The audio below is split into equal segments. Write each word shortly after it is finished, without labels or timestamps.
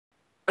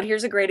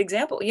here's a great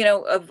example,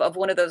 of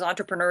one of those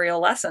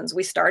entrepreneurial lessons.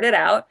 We started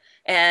out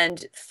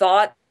and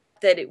thought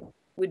that it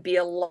would be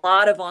a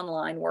lot of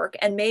online work,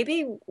 and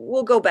maybe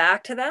we'll go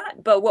back to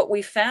that. But what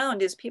we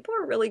found is people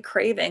are really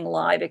craving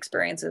live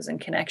experiences and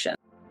connection.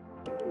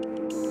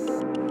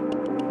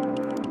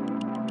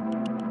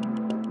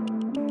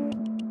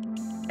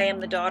 I am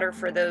the daughter,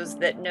 for those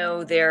that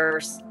know their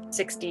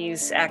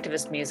 60s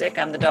activist music.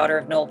 I'm the daughter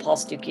of Noel Paul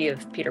Stookey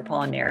of Peter,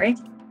 Paul, and Mary.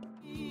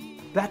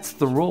 That's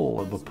the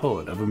role of a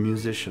poet, of a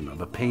musician,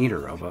 of a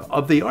painter,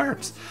 of the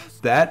arts.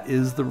 That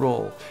is the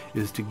role,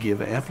 is to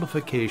give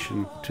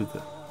amplification to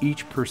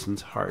each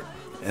person's heart,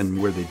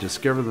 and where they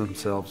discover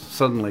themselves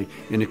suddenly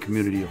in a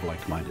community of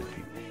like-minded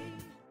people.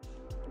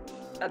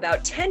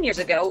 About 10 years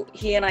ago,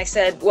 he and I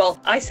said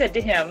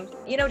to him,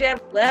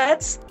 Dad,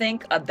 let's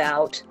think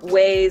about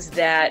ways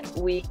that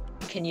we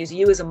can use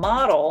you as a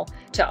model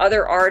to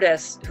other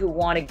artists who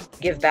want to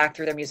give back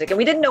through their music. And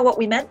we didn't know what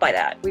we meant by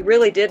that. We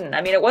really didn't.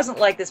 I mean, it wasn't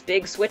like this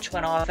big switch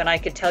went off and I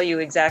could tell you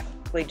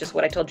exactly just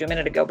what I told you a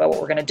minute ago about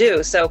what we're going to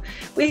do. So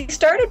we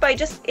started by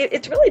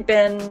it's really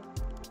been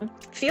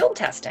field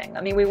testing.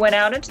 I mean, we went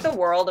out into the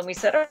world and we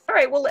said, all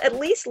right, well, at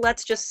least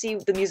let's just see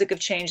the music of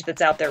change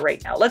that's out there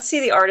right now. Let's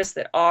see the artists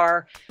that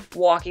are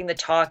walking the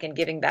talk and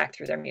giving back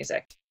through their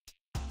music.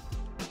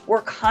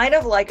 We're kind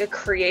of like a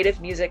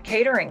creative music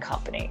catering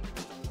company.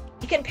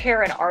 We can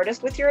pair an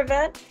artist with your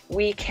event.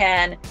 We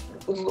can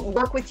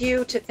work with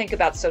you to think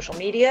about social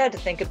media, to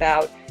think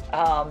about,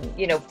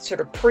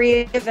 sort of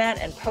pre-event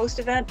and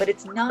post-event, but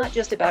it's not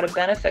just about a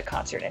benefit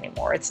concert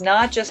anymore. It's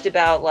not just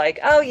about like,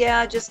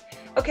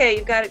 okay,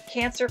 you've got a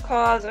cancer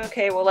cause.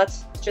 Okay, well,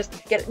 let's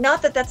just get it.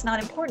 Not that that's not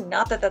important,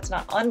 not that that's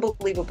not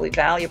unbelievably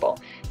valuable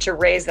to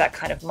raise that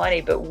kind of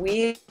money, but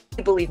we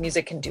believe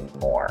music can do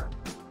more.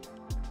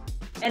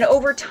 And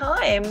over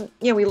time,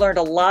 we learned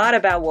a lot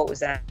about what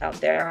was out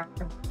there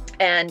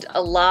and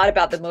a lot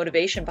about the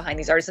motivation behind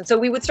these artists. And so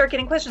we would start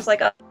getting questions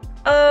like,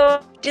 oh,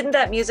 didn't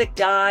that music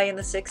die in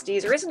the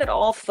 60s? Or isn't it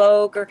all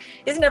folk? Or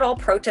isn't it all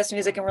protest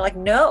music? And we're like,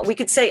 no. We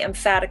could say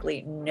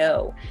emphatically,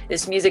 no.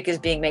 This music is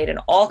being made in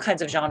all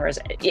kinds of genres,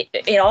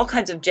 in all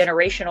kinds of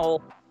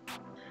generational,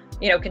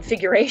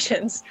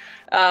 configurations.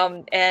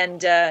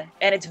 And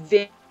it's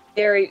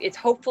it's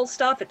hopeful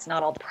stuff. It's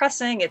not all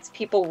depressing. It's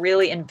people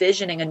really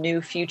envisioning a new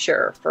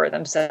future for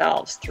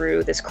themselves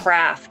through this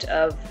craft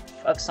of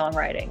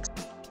songwriting.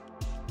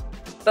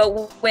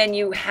 But when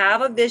you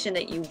have a vision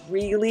that you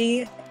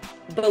really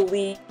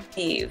believe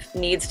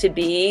needs to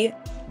be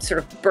sort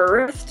of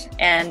birthed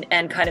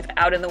and kind of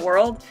out in the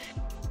world,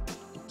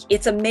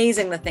 it's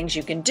amazing the things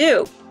you can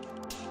do.